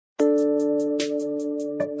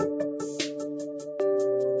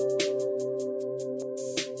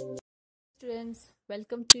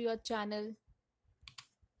Welcome to your channel.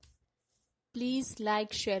 Please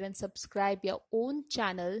like, share and subscribe your own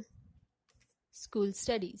channel, School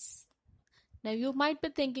Studies. Now you might be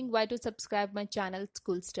thinking why to subscribe my channel,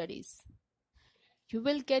 School Studies. You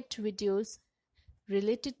will get videos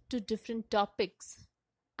related to different topics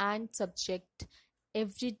and subject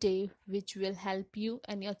every day which will help you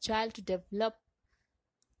and your child to develop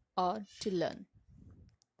or to learn.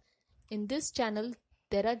 In this channel,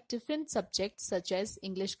 there are different subjects such as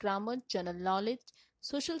English grammar, general knowledge,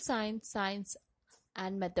 social science,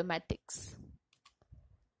 and mathematics.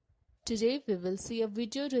 Today we will see a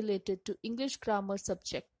video related to English grammar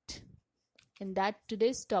subject. In that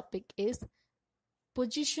today's topic is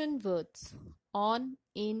position words on,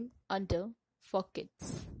 in, under for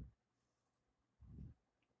kids.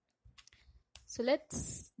 So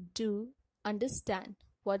let's understand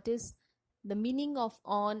what is the meaning of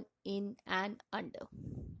on, in and under.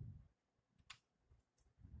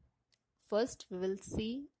 First we will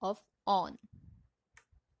see of on.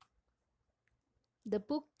 The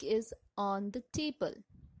book is on the table.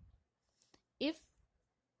 If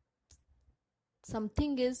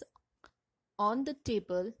something is on the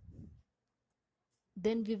table,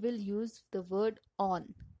 then we will use the word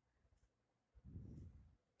on.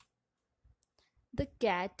 The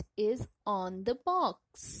cat is on the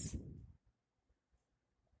box.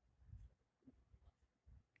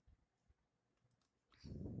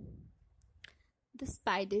 The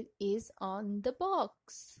spider is on the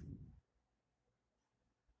box.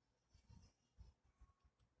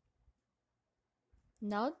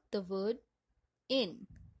 Now the word in.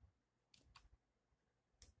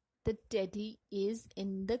 The teddy is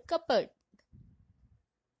in the cupboard.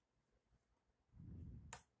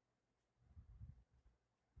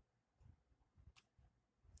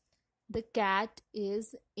 The cat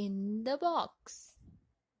is in the box.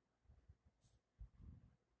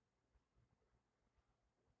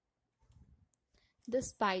 The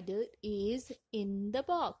spider is in the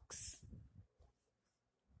box.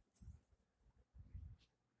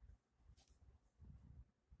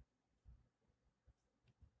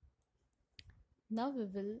 Now we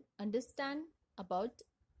will understand about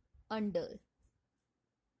under.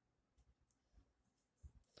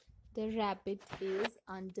 The rabbit is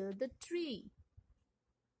under the tree.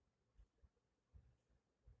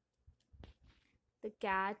 The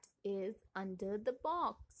cat is under the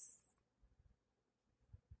box.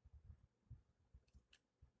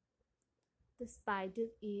 The spider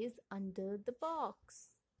is under the box.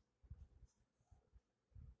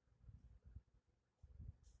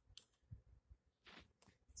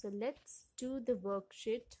 So let's do the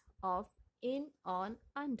worksheet of in, on,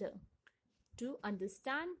 under to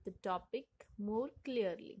understand the topic more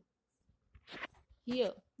clearly.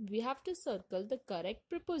 Here we have to circle the correct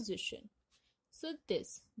preposition. So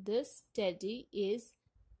this teddy is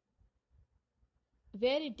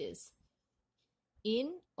where it is,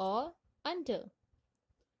 in or under.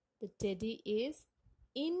 The teddy is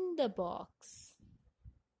in the box.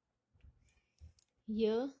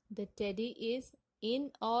 Here the teddy is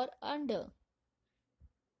in or under.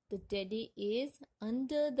 The teddy is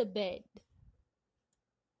under the bed.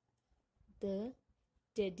 The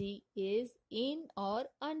teddy is in or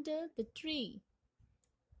under the tree.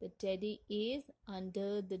 The teddy is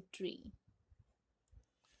under the tree.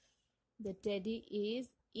 The teddy is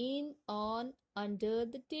in, on, under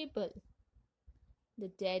the table. The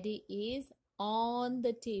teddy is on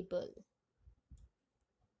the table.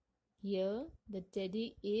 Here the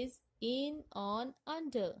teddy is in, on,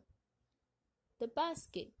 under the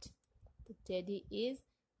basket. The teddy is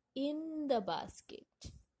in the basket.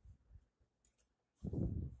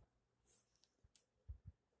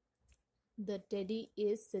 The teddy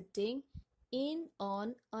is sitting in,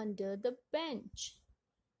 on, under the bench.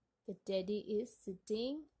 The teddy is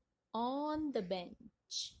sitting on the bench.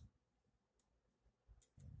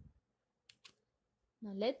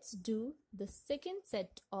 Now let's do the second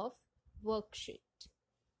set of worksheet.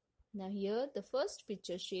 Now here the first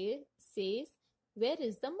picture says, where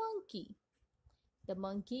is the monkey? The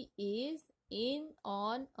monkey is in,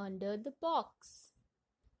 on, under the box.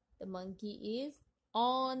 The monkey is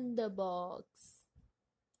on the box.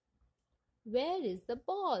 Where is the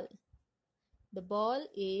ball? The ball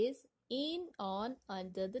is in, on,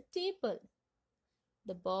 under the table.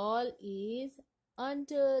 The ball is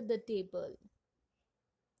under the table.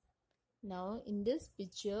 Now in this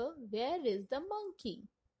picture, where is the monkey?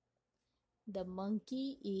 The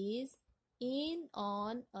monkey is in,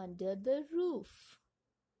 on, under the roof.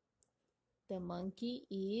 The monkey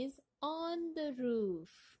is on the roof.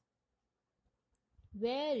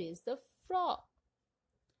 Where is the frog?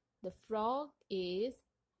 The frog is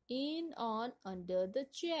in on under the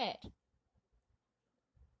chair.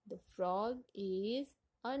 The frog is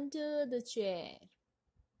under the chair.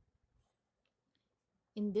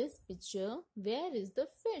 In this picture, where is the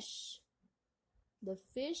fish? The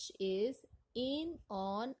fish is in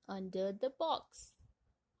on under the box.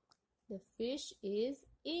 The fish is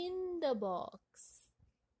in the box.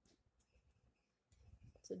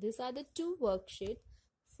 So these are the two worksheets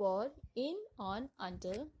for in, on,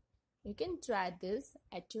 under. You can try this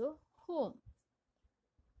at your home.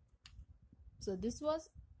 So this was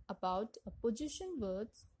about position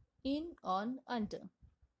words in, on, under.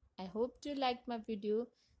 I hope you liked my video.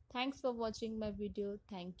 Thanks for watching my video.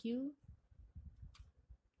 Thank you.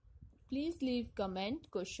 Please leave comment,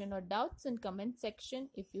 question or doubts in comment section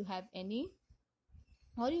if you have any,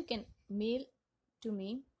 or you can mail to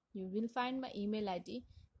me. You will find my email ID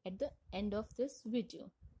at the end of this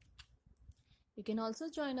video. You can also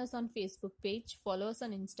join us on Facebook page, follow us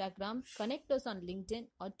on Instagram, connect us on LinkedIn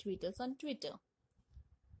or tweet us on Twitter.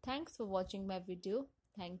 Thanks for watching my video.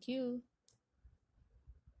 Thank you.